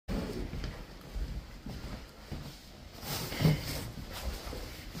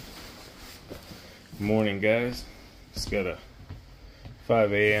Morning, guys. Just got a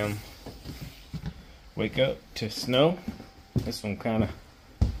 5 a.m. wake up to snow. This one kind of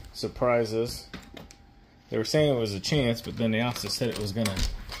surprises. They were saying it was a chance, but then they also said it was gonna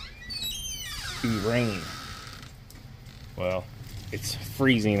be rain. Well, it's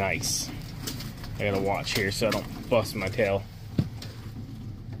freezing ice. I gotta watch here so I don't bust my tail.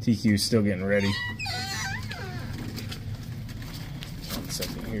 TQ's still getting ready. One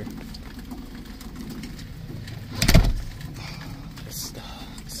second here.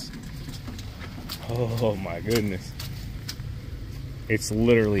 Oh my goodness. It's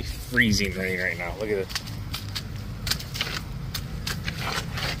literally freezing rain right now. Look at it.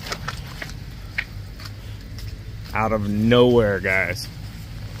 Out of nowhere, guys.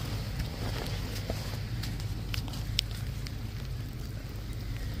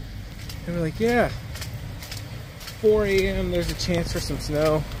 And we're like, yeah, 4 a.m. there's a chance for some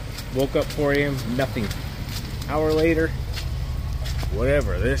snow. Woke up 4 a.m. nothing. Hour later,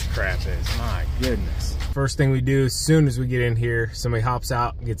 whatever this crap is, my goodness. First thing we do as soon as we get in here, somebody hops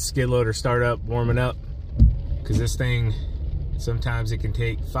out, gets skid loader start up, warming up. Because this thing, sometimes it can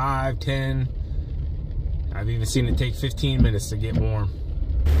take 5, 10, I've even seen it take 15 minutes to get warm.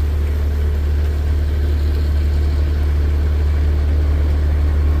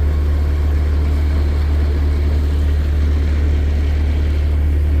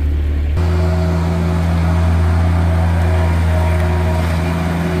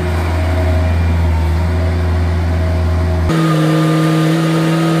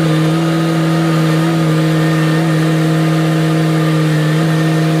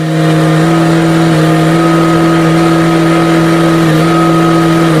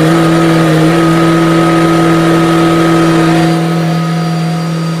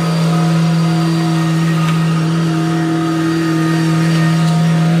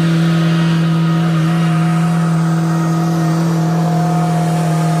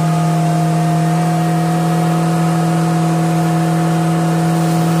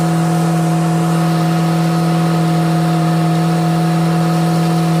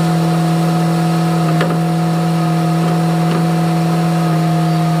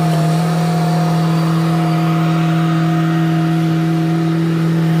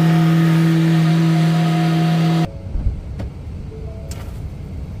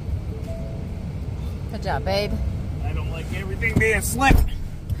 Good job, babe. I don't like everything being slick.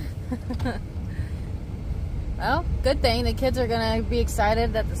 Well, good thing the kids are going to be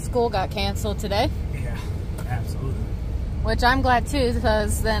excited that the school got canceled today. Yeah, absolutely. Which I'm glad too,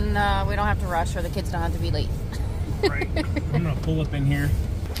 because then we don't have to rush or the kids don't have to be late. Right. I'm going to pull up in here.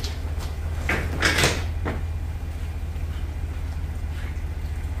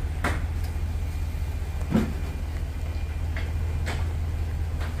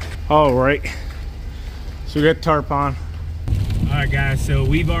 All right. So we got tarp on. All right, guys, so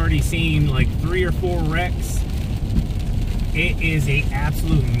we've already seen like 3 or 4 wrecks. It is a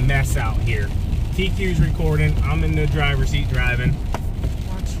absolute mess out here. TQ's recording. I'm in the driver's seat driving.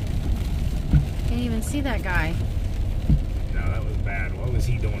 Watch. Can't even see that guy. No, that was bad. What was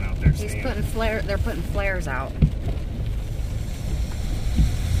he doing out there? He's putting flare. They're putting flares out.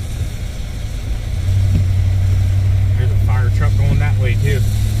 There's a fire truck going that way too.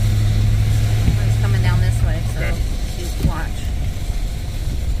 He's coming down this way, so okay. Just watch.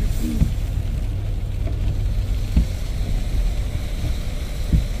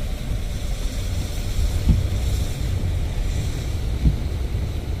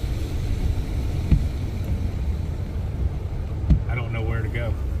 I don't know where to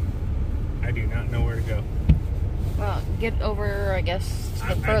go. I do not know where to go. Well, get over, I guess, to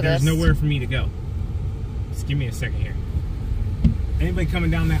the furthest. There's nowhere for me to go. Just give me a second here. Anybody coming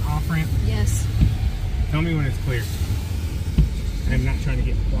down that off-ramp? Yes. Tell me when it's clear. I'm not trying to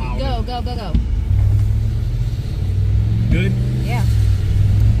get plowed. Go, go, go, go. Good? Yeah.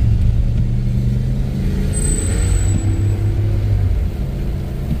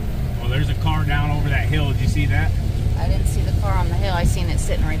 Well, there's a car down over that hill. Did you see that? I didn't see the car on the hill. I seen it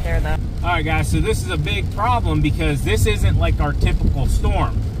sitting right there, though. All right, guys, so this is a big problem because this isn't like our typical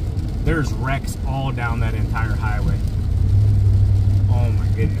storm. There's wrecks all down that entire highway. Oh my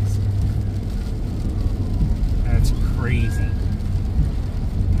goodness. That's crazy.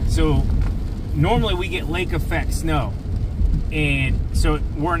 So normally we get lake effect snow. And so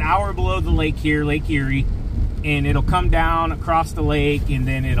we're an hour below the lake here, Lake Erie, and it'll come down across the lake and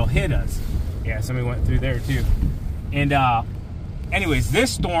then it'll hit us. Yeah, somebody went through there too. And anyways,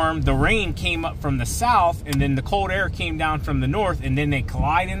 this storm, the rain came up from the south and then the cold air came down from the north, and then they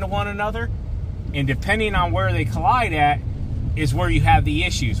collide into one another. And depending on where they collide at is where you have the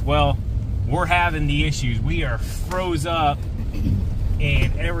issues. Well, we're having the issues. We are froze up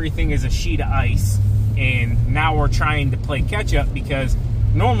and everything is a sheet of ice. And now we're trying to play catch up, because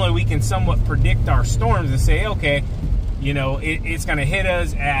normally we can somewhat predict our storms and say, okay, you know, it's going to hit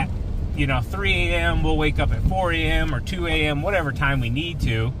us at, you know, 3 a.m. We'll wake up at 4 a.m. or 2 a.m., whatever time we need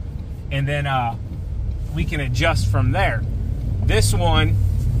to. And then we can adjust from there. This one,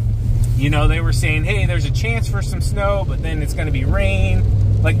 you know, they were saying, hey, there's a chance for some snow, but then it's going to be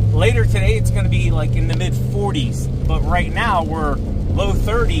rain. Like later today, it's going to be like in the mid 40s. But right now we're low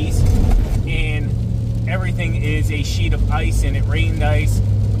 30s and everything is a sheet of ice, and it rained ice,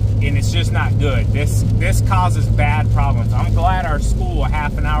 and it's just not good. This causes bad problems. I'm glad our school a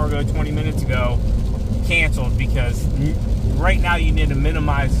half an hour ago, 20 minutes ago, canceled, because right now you need to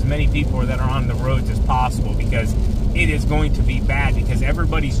minimize as many people that are on the roads as possible, because it is going to be bad, because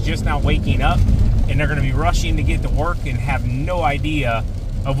everybody's just now waking up and they're going to be rushing to get to work and have no idea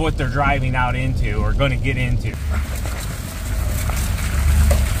of what they're driving out into or going to get into.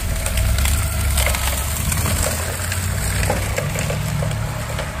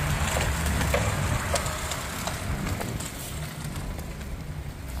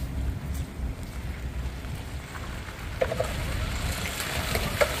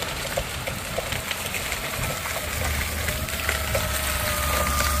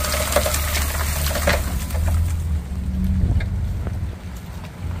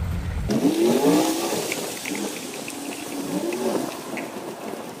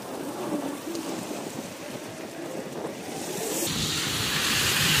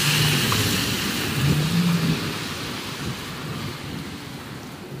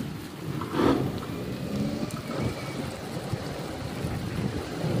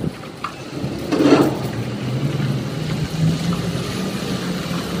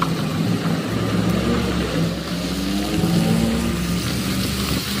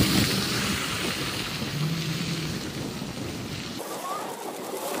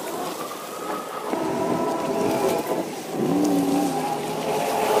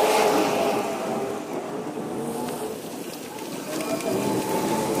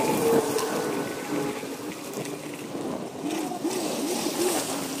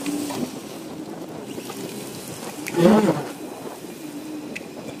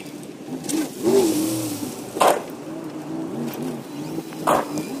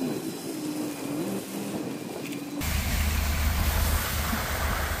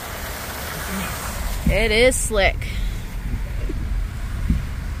 It is slick.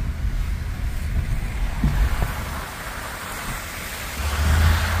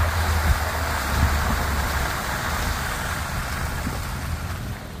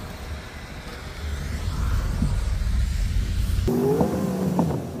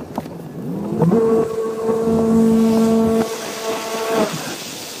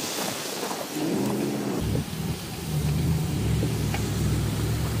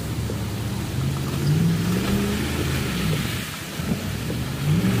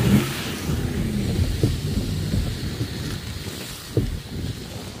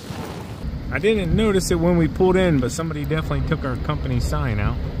 I didn't notice it when we pulled in, but somebody definitely took our company sign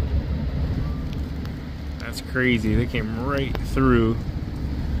out. That's crazy. They came right through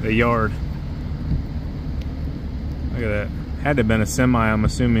the yard. Look at that. Had to have been a semi, I'm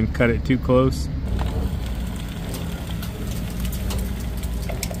assuming, cut it too close.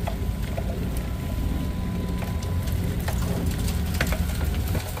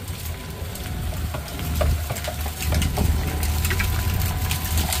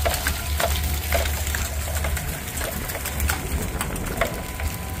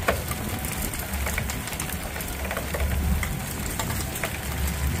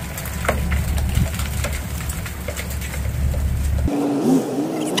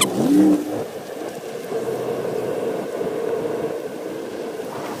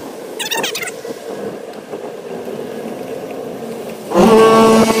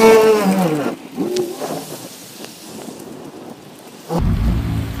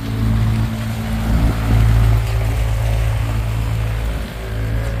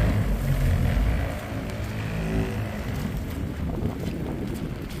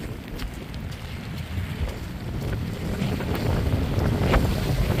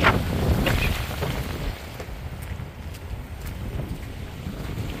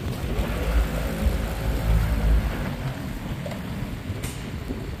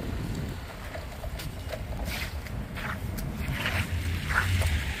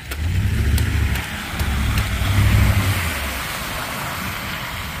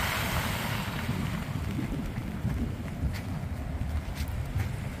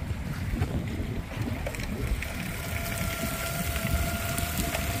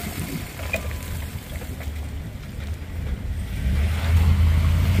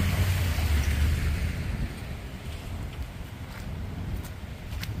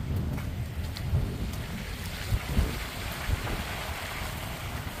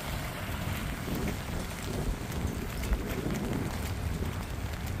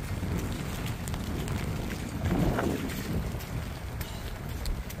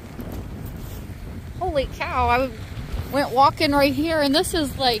 holy cow. I went walking right here, and this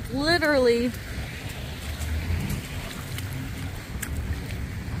is like literally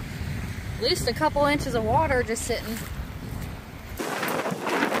at least a couple inches of water just sitting.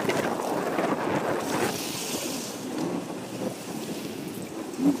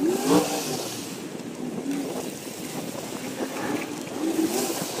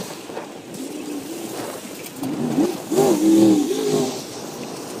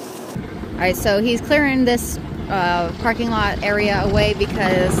 Alright, so he's clearing this parking lot area away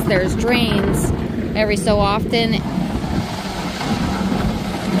because there's drains every so often.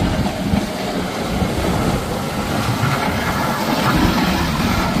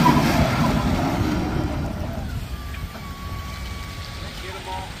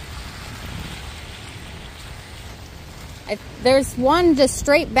 There's one just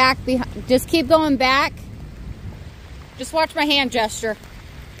straight back behind. Just keep going back. Just watch my hand gesture.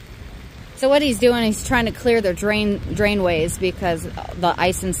 So what he's doing, he's trying to clear the drainways because the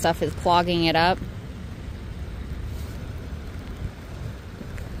ice and stuff is clogging it up.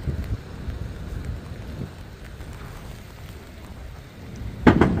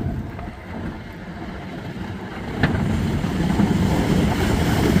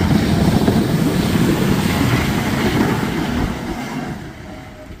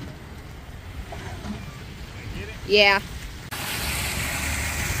 Yeah.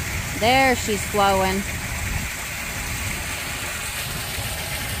 There she's flowing.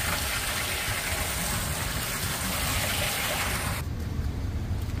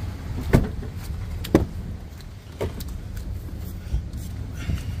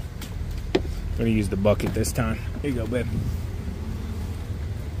 I'm gonna use the bucket this time. Here you go, babe.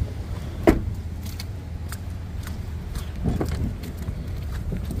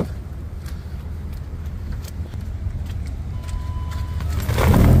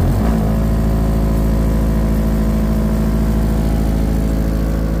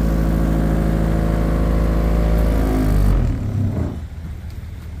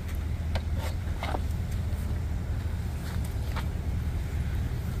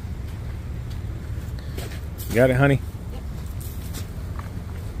 You got it, honey? Yep.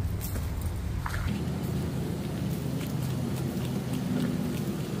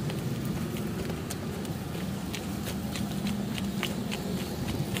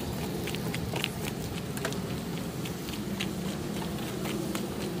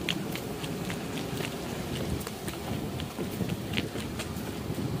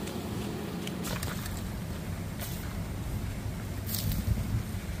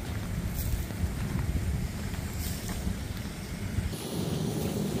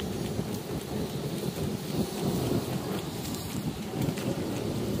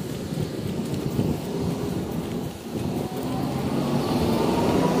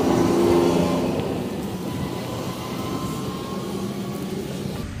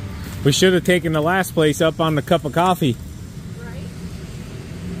 We should have taken the last place up on the cup of coffee. Right.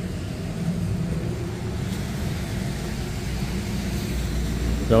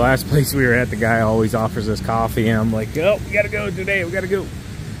 The last place we were at, the guy always offers us coffee, and I'm like, oh, we gotta go today, we gotta go.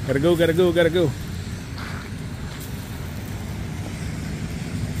 Gotta go, gotta go, gotta go.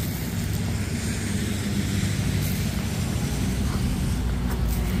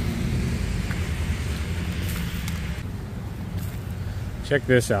 Check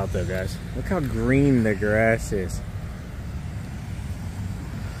this out though, guys. Look how green the grass is.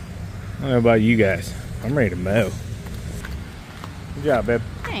 I don't know about you guys. I'm ready to mow. Good job, babe.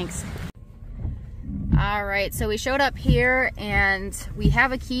 Thanks. All right, so we showed up here and we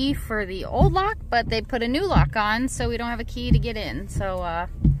have a key for the old lock, but they put a new lock on, so we don't have a key to get in. So, yeah.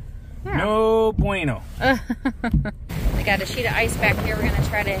 No bueno. I got a sheet of ice back here. We're gonna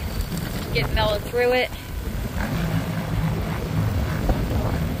try to get mellowed through it.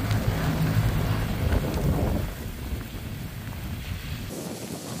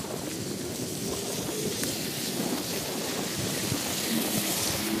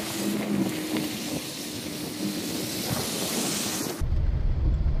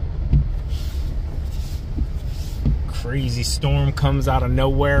 Crazy storm comes out of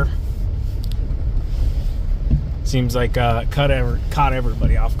nowhere. Seems like caught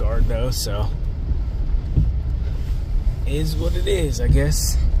everybody off guard though, so is what it is, I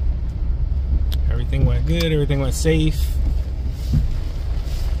guess. Everything went good, everything went safe.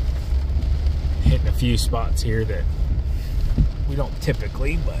 Hitting a few spots here that we don't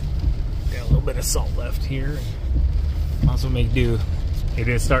typically, but got a little bit of salt left here. Might as well make do. It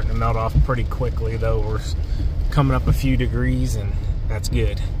is starting to melt off pretty quickly though. We're coming up a few degrees, and that's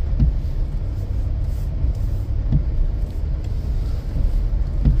good.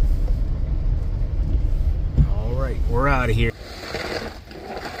 we're out of here.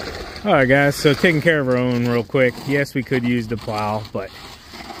 Alright guys, so taking care of our own real quick. Yes, we could use the plow, but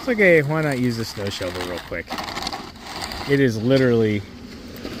it's okay, why not use the snow shovel real quick? It is literally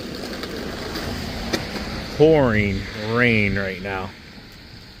pouring rain right now.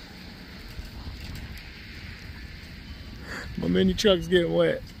 My mini truck's getting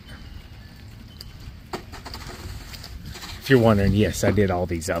wet. If you're wondering, yes, I did all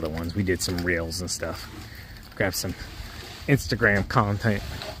these other ones. We did some reels and stuff. Grab some Instagram content,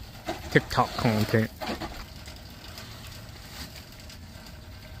 TikTok content.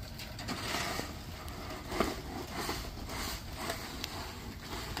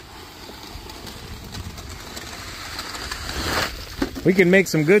 We can make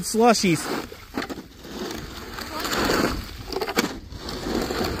some good slushies.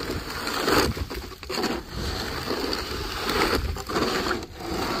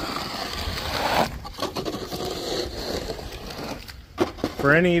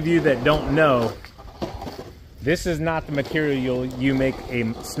 For any of you that don't know, this is not the material you make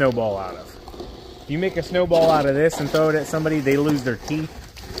a snowball out of. If you make a snowball out of this and throw it at somebody, they lose their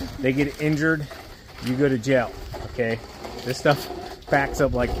teeth, they get injured, you go to jail, okay? This stuff backs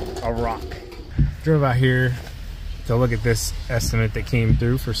up like a rock. Drove out here to look at this estimate that came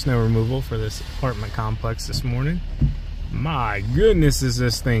through for snow removal for this apartment complex this morning. My goodness, is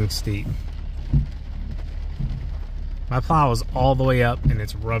this thing steep. My plow is all the way up and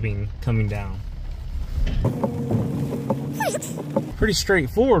it's rubbing coming down. Pretty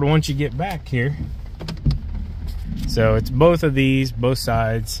straightforward once you get back here. So it's both of these, both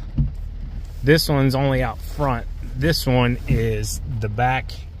sides. This one's only out front. This one is the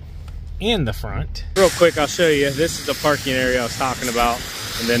back and the front. Real quick, I'll show you. This is the parking area I was talking about.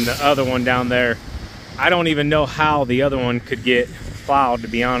 And then the other one down there. I don't even know how the other one could get plowed, to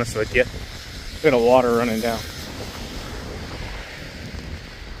be honest with you. Bit of water running down.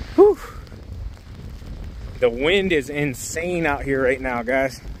 Whew. The wind is insane out here right now,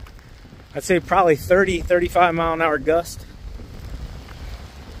 guys. I'd say probably 30, 35 mile an hour gust.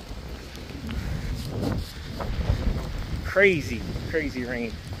 Crazy, crazy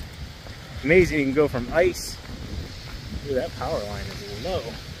rain. Amazing you can go from ice. Ooh, that power line is low.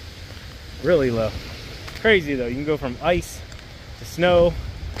 Really low. Crazy though, you can go from ice to snow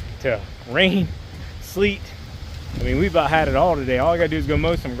to rain, sleet. I mean, we about had it all today. All I gotta do is go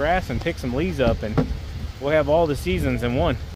mow some grass and pick some leaves up and we'll have all the seasons in one.